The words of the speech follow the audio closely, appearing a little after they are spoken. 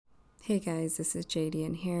Hey guys, this is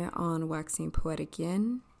Jadian here on Waxing Poetic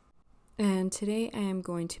Yin, and today I am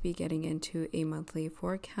going to be getting into a monthly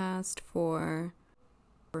forecast for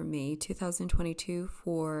May 2022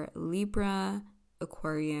 for Libra,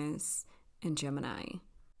 Aquarius, and Gemini.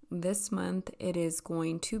 This month it is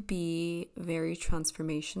going to be very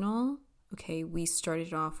transformational. Okay, we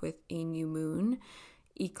started off with a new moon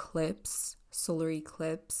eclipse, solar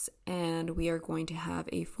eclipse, and we are going to have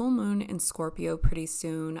a full moon in Scorpio pretty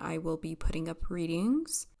soon. I will be putting up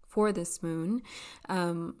readings for this moon.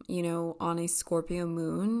 On a Scorpio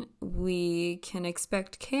moon, we can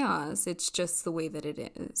expect chaos. It's just the way that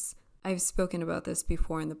it is. I've spoken about this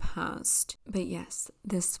before in the past, but yes,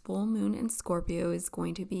 this full moon in Scorpio is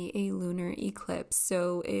going to be a lunar eclipse,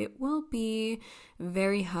 so it will be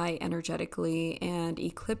very high energetically, and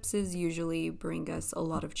eclipses usually bring us a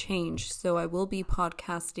lot of change. So I will be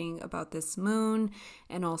podcasting about this moon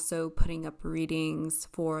and also putting up readings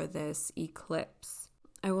for this eclipse.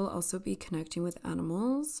 I will also be connecting with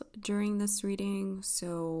animals during this reading,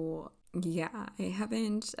 so yeah, I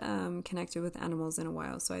haven't connected with animals in a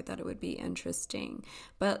while, so I thought it would be interesting.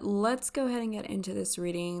 But let's go ahead and get into this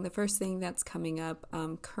reading. The first thing that's coming up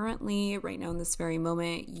currently, right now in this very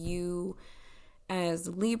moment, you as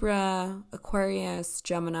Libra, Aquarius,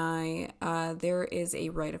 Gemini, there is a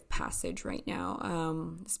rite of passage right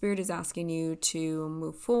now. Spirit is asking you to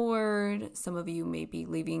move forward. Some of you may be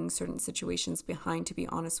leaving certain situations behind, to be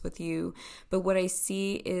honest with you. But what I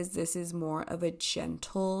see is this is more of a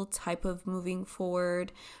gentle type of moving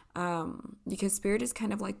forward, because Spirit is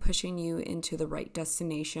kind of like pushing you into the right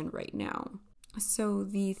destination right now. So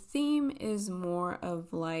the theme is more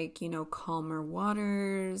of like, calmer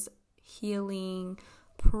waters, healing,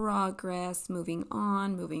 progress, moving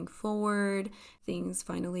on, moving forward, things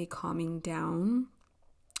finally calming down.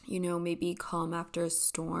 Maybe calm after a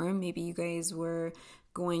storm. Maybe you guys were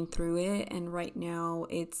going through it, and right now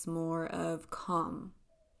it's more of calm,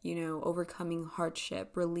 overcoming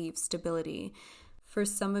hardship, relief, stability. For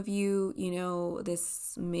some of you,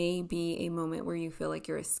 this may be a moment where you feel like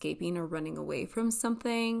you're escaping or running away from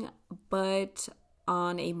something, but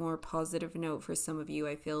on a more positive note, for some of you,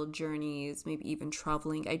 I feel journeys, maybe even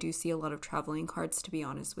traveling. I do see a lot of traveling cards, to be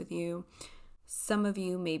honest with you. Some of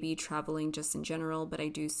you may be traveling just in general, but I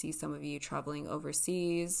do see some of you traveling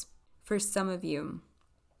overseas. For some of you,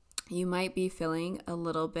 you might be feeling a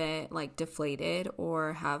little bit like deflated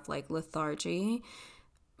or have like lethargy.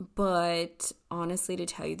 But honestly, to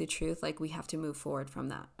tell you the truth, we have to move forward from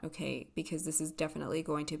that, okay? Because this is definitely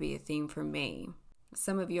going to be a theme for May.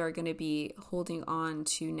 Some of you are going to be holding on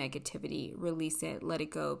to negativity. Release it, let it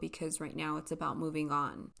go, because right now it's about moving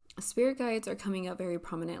on. Spirit guides are coming up very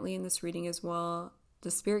prominently in this reading as well. The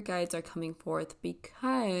spirit guides are coming forth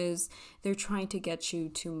because they're trying to get you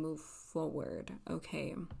to move forward,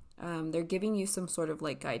 okay? They're giving you some sort of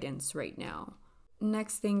guidance right now.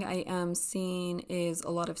 Next thing I am seeing is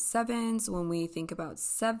a lot of sevens. When we think about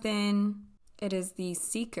seven, it is the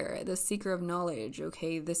seeker of knowledge,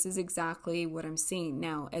 okay? This is exactly what I'm seeing.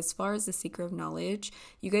 Now, as far as the seeker of knowledge,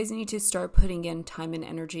 you guys need to start putting in time and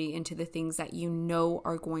energy into the things that you know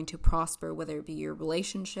are going to prosper, whether it be your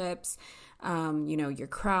relationships, your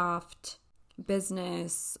craft,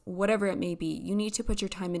 business, whatever it may be. You need to put your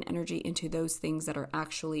time and energy into those things that are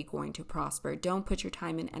actually going to prosper. Don't put your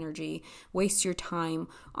time and energy, waste your time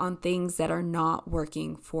on things that are not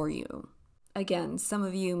working for you. Again, some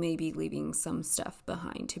of you may be leaving some stuff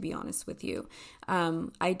behind, to be honest with you.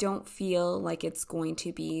 I don't feel like it's going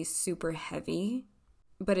to be super heavy,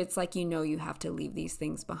 but it's like you have to leave these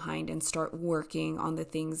things behind and start working on the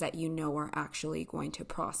things that you know are actually going to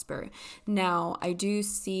prosper. Now, I do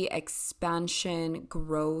see expansion,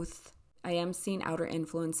 growth. I am seeing outer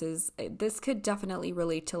influences. This could definitely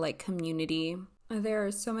relate to community. There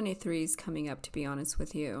are so many threes coming up, to be honest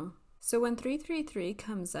with you. So when 333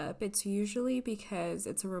 comes up, it's usually because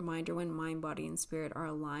it's a reminder when mind, body, and spirit are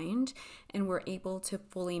aligned, and we're able to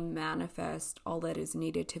fully manifest all that is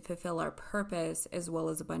needed to fulfill our purpose as well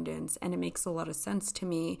as abundance. And it makes a lot of sense to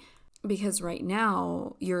me because right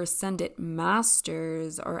now your ascendant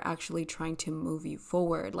masters are actually trying to move you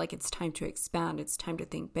forward. It's time to expand. It's time to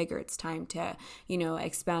think bigger. It's time to,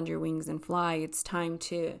 expand your wings and fly. It's time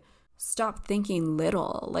to stop thinking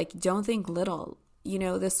little. Don't think little.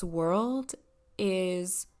 This world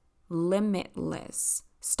is limitless.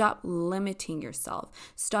 Stop limiting yourself.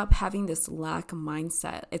 Stop having this lack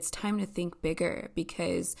mindset. It's time to think bigger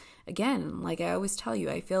because, again, I always tell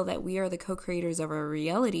you, I feel that we are the co-creators of our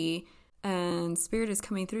reality. And Spirit is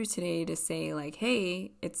coming through today to say, like,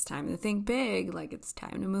 hey, it's time to think big, like it's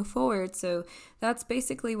time to move forward. So that's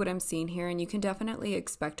basically what I'm seeing here. And you can definitely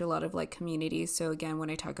expect a lot of like community. So again,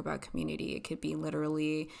 when I talk about community, it could be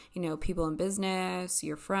literally, people in business,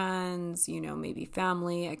 your friends, maybe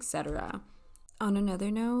family, etc. On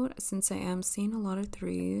another note, since I am seeing a lot of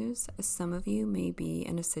threes, some of you may be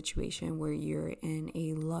in a situation where you're in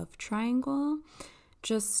a love triangle.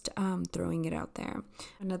 Just throwing it out there.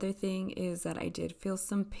 Another thing is that I did feel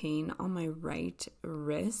some pain on my right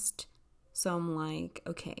wrist. So I'm like,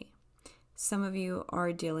 okay, some of you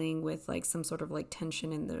are dealing with like some sort of like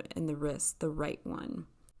tension in the wrist, the right one.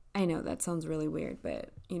 I know that sounds really weird, but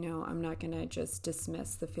I'm not gonna just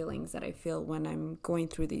dismiss the feelings that I feel when I'm going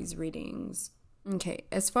through these readings. Okay,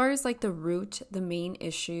 as far as like the root, the main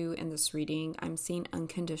issue in this reading, I'm seeing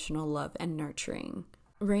unconditional love and nurturing.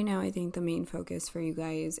 Right now, I think the main focus for you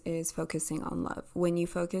guys is focusing on love. When you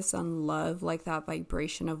focus on love, like that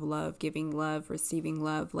vibration of love, giving love, receiving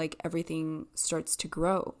love, like everything starts to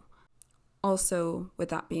grow. Also, with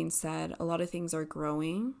that being said, a lot of things are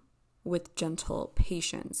growing with gentle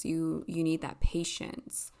patience. You need that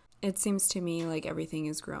patience. It seems to me like everything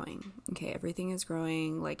is growing. Okay, everything is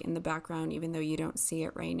growing like in the background, even though you don't see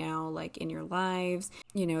it right now, like in your lives.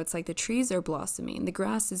 It's like the trees are blossoming, the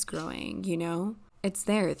grass is growing, It's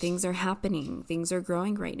there. Things are happening. Things are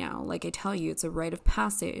growing right now. Like I tell you, it's a rite of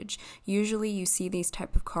passage. Usually you see these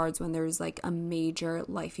type of cards when there's like a major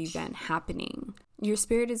life event happening. Your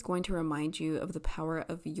spirit is going to remind you of the power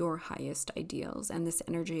of your highest ideals, and this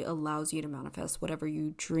energy allows you to manifest whatever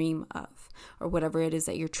you dream of or whatever it is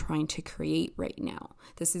that you're trying to create right now.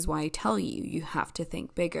 This is why I tell you, you have to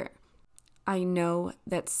think bigger. I know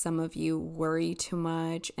that some of you worry too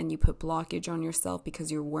much and you put blockage on yourself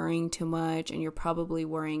because you're worrying too much, and you're probably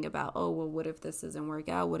worrying about, oh, well, what if this doesn't work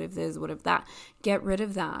out? What if this? What if that? Get rid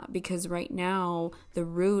of that, because right now the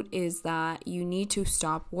root is that you need to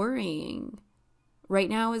stop worrying. Right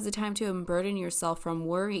now is the time to unburden yourself from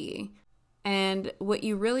worry. And what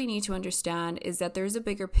you really need to understand is that there's a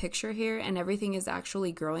bigger picture here and everything is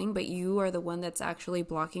actually growing, but you are the one that's actually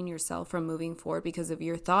blocking yourself from moving forward because of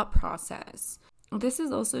your thought process. This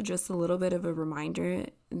is also just a little bit of a reminder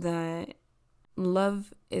that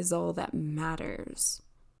love is all that matters.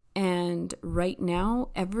 And right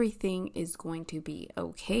now, everything is going to be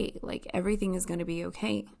okay. Like everything is going to be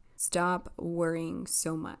okay. Stop worrying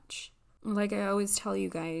so much. Like I always tell you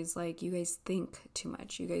guys, like you guys think too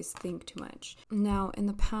much. You guys think too much. Now, in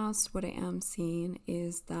the past, what I am seeing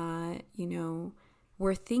is that,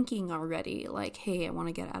 we're thinking already like, hey, I want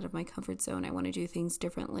to get out of my comfort zone. I want to do things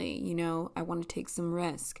differently. I want to take some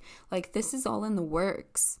risk. Like this is all in the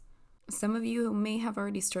works. Some of you may have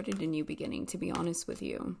already started a new beginning, to be honest with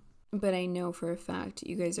you. But I know for a fact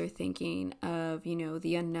you guys are thinking of,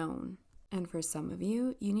 the unknown. And for some of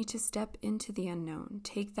you, you need to step into the unknown.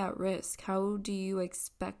 Take that risk. How do you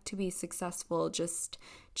expect to be successful just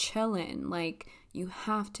chilling? Like, you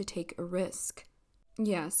have to take a risk.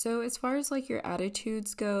 Yeah, so as far as like your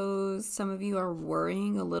attitudes goes, some of you are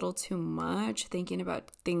worrying a little too much, thinking about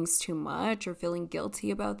things too much, or feeling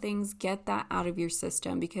guilty about things. Get that out of your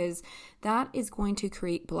system, because that is going to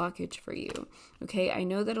create blockage for you. Okay, I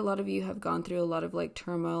know that a lot of you have gone through a lot of like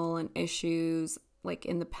turmoil and issues like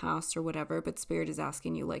in the past or whatever, but Spirit is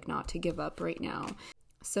asking you like not to give up right now.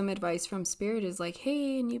 Some advice from Spirit is like,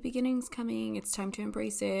 hey, new beginnings coming. It's time to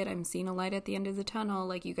embrace it. I'm seeing a light at the end of the tunnel.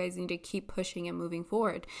 Like you guys need to keep pushing and moving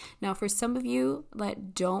forward. Now, for some of you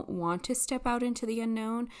that don't want to step out into the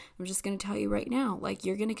unknown, I'm just going to tell you right now, like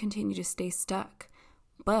you're going to continue to stay stuck.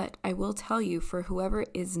 But I will tell you, for whoever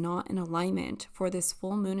is not in alignment for this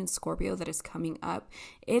full moon in Scorpio that is coming up,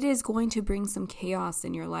 it is going to bring some chaos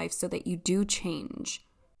in your life so that you do change.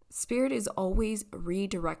 Spirit is always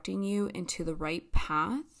redirecting you into the right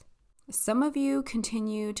path. Some of you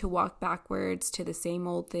continue to walk backwards to the same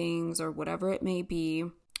old things or whatever it may be,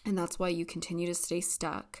 and that's why you continue to stay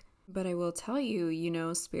stuck. But I will tell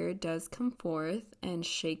you, Spirit does come forth and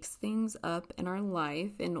shakes things up in our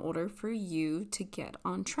life in order for you to get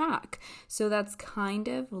on track. So that's kind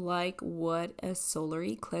of like what a solar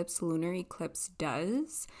eclipse, lunar eclipse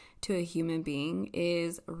does to a human being,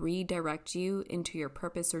 is redirect you into your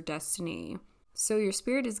purpose or destiny. So your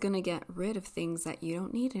spirit is going to get rid of things that you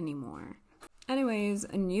don't need anymore. Anyways,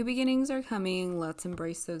 new beginnings are coming. Let's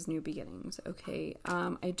embrace those new beginnings, okay?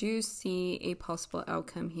 I do see a possible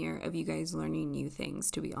outcome here of you guys learning new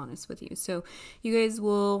things, to be honest with you. So you guys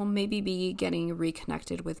will maybe be getting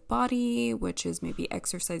reconnected with body, which is maybe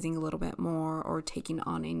exercising a little bit more or taking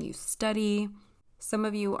on a new study. Some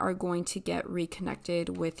of you are going to get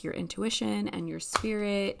reconnected with your intuition and your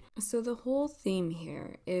spirit. So the whole theme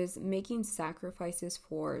here is making sacrifices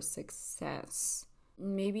for success.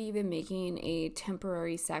 Maybe even making a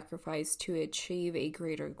temporary sacrifice to achieve a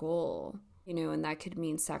greater goal. And that could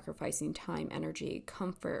mean sacrificing time, energy,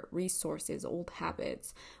 comfort, resources, old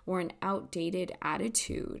habits, or an outdated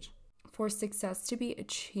attitude. For success to be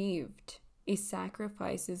achieved, a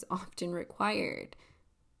sacrifice is often required.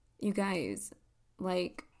 You guys,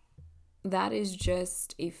 that is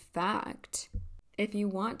just a fact. If you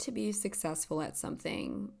want to be successful at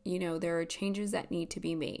something, there are changes that need to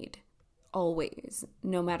be made. Always,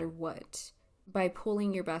 no matter what. By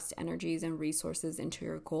pulling your best energies and resources into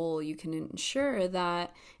your goal, you can ensure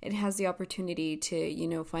that it has the opportunity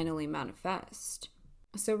to, finally manifest.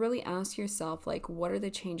 So really ask yourself, what are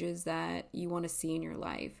the changes that you want to see in your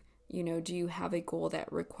life? Do you have a goal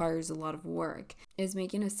that requires a lot of work? Is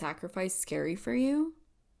making a sacrifice scary for you?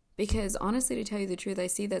 Because honestly, to tell you the truth, I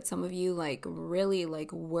see that some of you really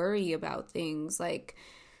worry about things. I'm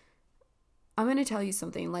going to tell you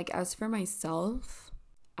something. As for myself,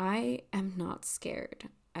 I am not scared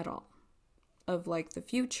at all of the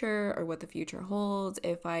future or what the future holds.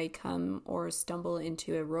 If I come or stumble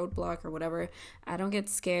into a roadblock or whatever, I don't get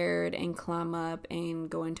scared and climb up and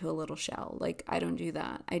go into a little shell. I don't do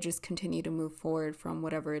that. I just continue to move forward from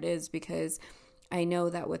whatever it is, because I know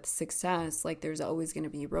that with success, there's always going to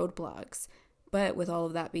be roadblocks. But with all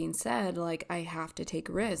of that being said, I have to take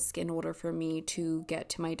risk in order for me to get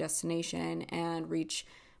to my destination and reach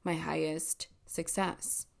my highest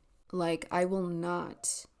success. I will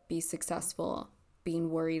not be successful being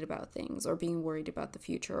worried about things or being worried about the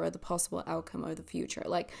future or the possible outcome of the future.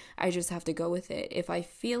 I just have to go with it. If I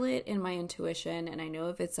feel it in my intuition and I know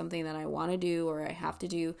if it's something that I want to do or I have to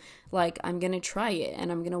do, I'm going to try it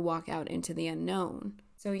and I'm going to walk out into the unknown.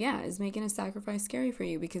 So yeah, is making a sacrifice scary for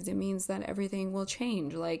you? Because it means that everything will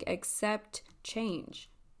change. Accept change.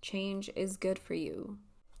 Change is good for you.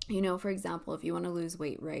 For example, if you want to lose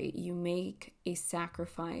weight, right, you make a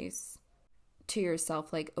sacrifice to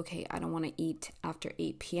yourself, okay, I don't want to eat after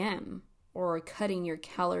 8 p.m. or cutting your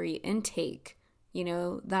calorie intake.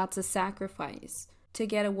 That's a sacrifice. To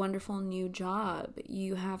get a wonderful new job,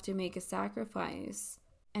 you have to make a sacrifice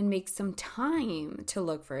and make some time to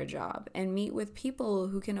look for a job and meet with people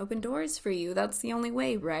who can open doors for you. That's the only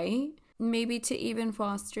way, right? Maybe to even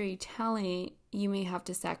foster a talent, you may have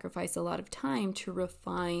to sacrifice a lot of time to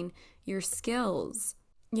refine your skills.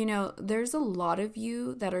 There's a lot of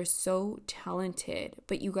you that are so talented,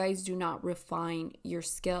 but you guys do not refine your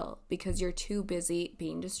skill because you're too busy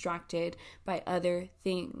being distracted by other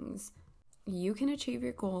things. You can achieve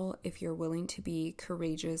your goal if you're willing to be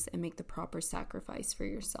courageous and make the proper sacrifice for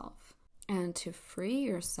yourself. And to free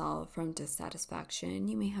yourself from dissatisfaction,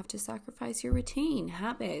 you may have to sacrifice your routine,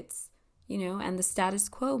 habits, and the status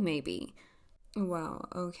quo maybe. Wow,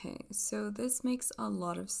 okay, so this makes a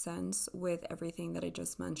lot of sense with everything that I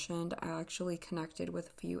just mentioned. I actually connected with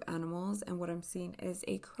a few animals, and what I'm seeing is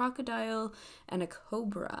a crocodile and a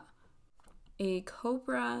cobra. A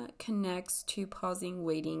cobra connects to pausing,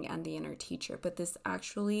 waiting, and the inner teacher, but this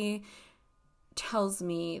actually tells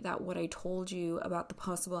me that what I told you about the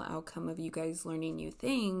possible outcome of you guys learning new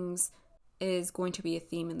things is going to be a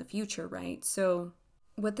theme in the future, right? So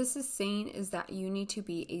what this is saying is that you need to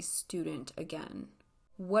be a student again.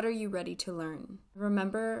 What are you ready to learn?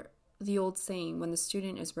 Remember the old saying, when the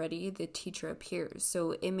student is ready, the teacher appears.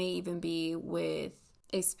 So it may even be with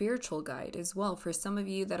a spiritual guide as well. For some of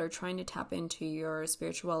you that are trying to tap into your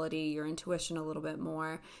spirituality, your intuition a little bit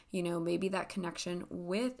more, maybe that connection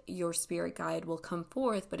with your spirit guide will come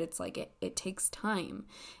forth, but it's it takes time.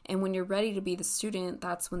 And when you're ready to be the student,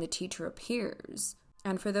 that's when the teacher appears.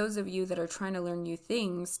 And for those of you that are trying to learn new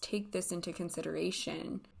things, take this into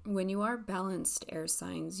consideration. When you are balanced, air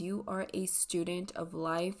signs, you are a student of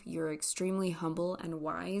life. You're extremely humble and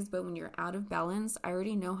wise, but when you're out of balance, I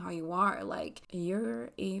already know how you are. You're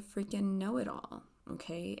a freaking know-it-all,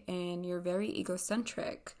 okay? And you're very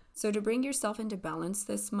egocentric. So to bring yourself into balance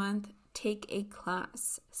this month, take a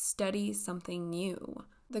class, study something new.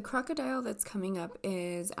 The crocodile that's coming up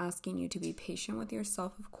is asking you to be patient with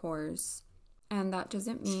yourself, of course. And that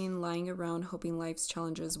doesn't mean lying around hoping life's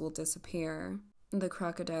challenges will disappear. The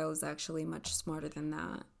crocodile is actually much smarter than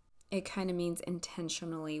that. It kind of means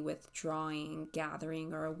intentionally withdrawing,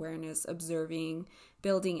 gathering our awareness, observing,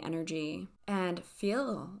 building energy, and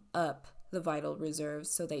fill up the vital reserves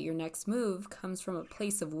so that your next move comes from a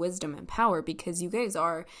place of wisdom and power, because you guys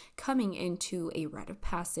are coming into a rite of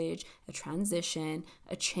passage, a transition,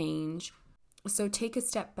 a change. So take a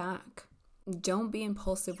step back. Don't be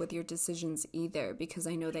impulsive with your decisions either, because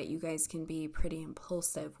I know that you guys can be pretty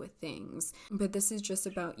impulsive with things. But this is just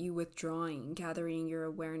about you withdrawing, gathering your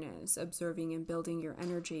awareness, observing and building your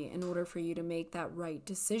energy in order for you to make that right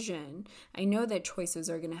decision. I know that choices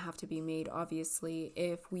are going to have to be made, obviously,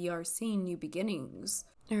 if we are seeing new beginnings.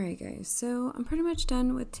 Alright guys, so I'm pretty much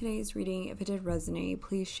done with today's reading. If it did resonate,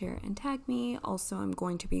 please share and tag me. Also, I'm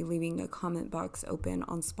going to be leaving a comment box open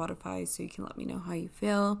on Spotify so you can let me know how you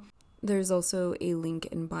feel. There's also a link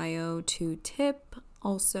in bio to tip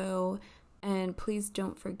also, and please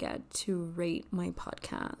don't forget to rate my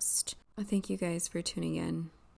podcast. Thank you guys for tuning in.